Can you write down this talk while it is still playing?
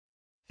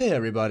Hey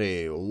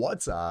everybody,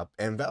 what's up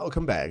and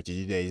welcome back to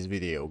today's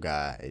video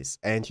guys.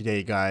 And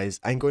today guys,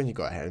 I'm going to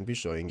go ahead and be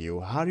showing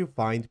you how to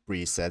find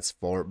presets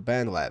for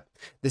Bandlab.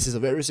 This is a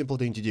very simple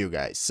thing to do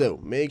guys, so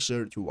make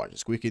sure to watch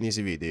this quick and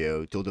easy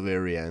video till the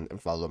very end and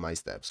follow my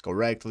steps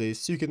correctly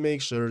so you can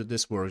make sure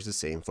this works the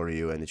same for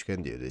you and that you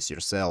can do this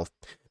yourself.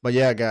 But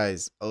yeah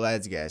guys,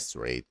 let's get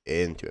straight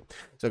into it.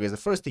 So guys, the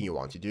first thing you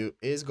want to do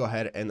is go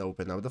ahead and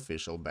open up the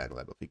official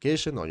Bandlab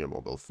application on your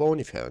mobile phone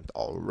if you haven't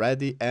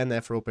already, and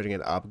after opening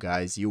it up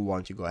guys, you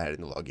want to go ahead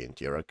and log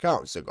into your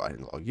account. So go ahead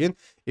and log in.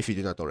 If you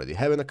do not already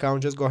have an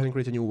account, just go ahead and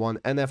create a new one,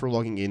 and after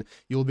logging in,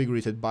 you'll be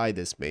greeted by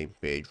this main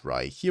page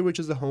right here, which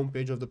is the home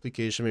page of the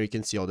application where you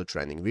can see all the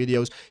trending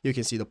videos, you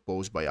can see the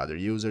posts by other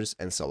users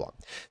and so on.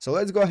 So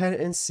let's go ahead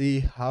and see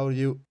how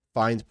you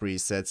find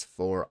presets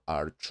for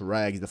our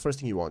tracks. The first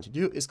thing you want to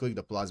do is click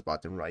the plus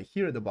button right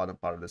here at the bottom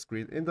part of the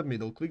screen. In the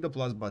middle, click the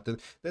plus button.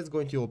 That's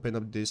going to open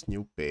up this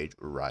new page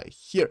right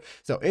here.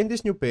 So in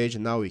this new page,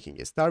 now we can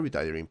get started with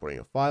either importing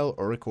a file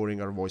or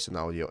recording our voice and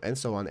audio and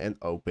so on, and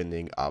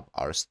opening up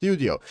our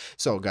studio.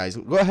 So guys,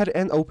 go ahead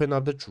and open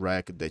up the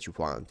track that you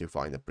want to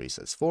find the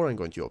presets for. I'm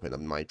going to open up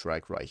my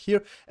track right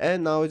here,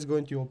 and now it's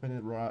going to open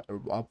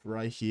it up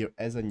right here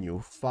as a new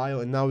file,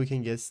 and now we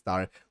can get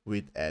started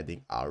with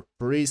adding our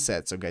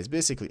presets. So guys,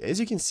 basically, as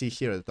you can see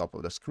here at the top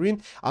of the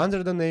screen,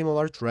 under the name of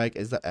our track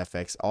is the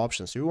FX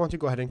option. So you want to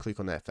go ahead and click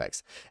on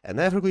FX, and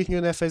after clicking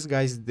on FX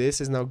guys, this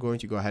is now going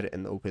to go ahead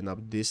and open up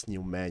this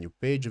new menu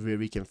page where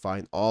we can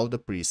find all the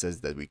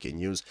presets that we can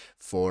use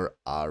for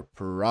our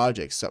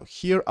project. So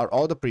here are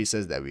all the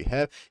presets that we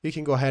have. You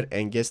can go ahead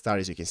and get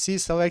started. As you can see,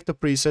 select the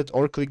preset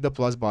or click the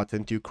plus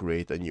button to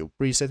create a new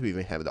preset. We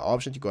even have the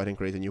option to go ahead and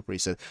create a new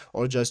preset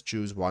or just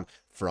choose one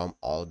from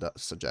all the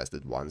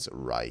suggested ones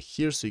right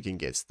here, so you can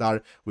get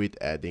started with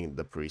adding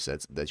the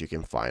presets that you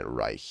can find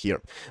right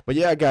here. But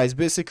yeah guys,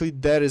 basically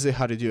that is it,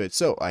 how to do it.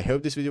 So I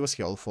hope this video was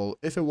helpful.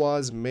 If it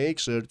was, make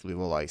sure to leave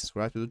a like,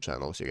 subscribe to the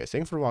channel. So you guys,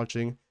 thanks for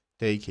watching,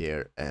 take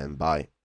care, and bye.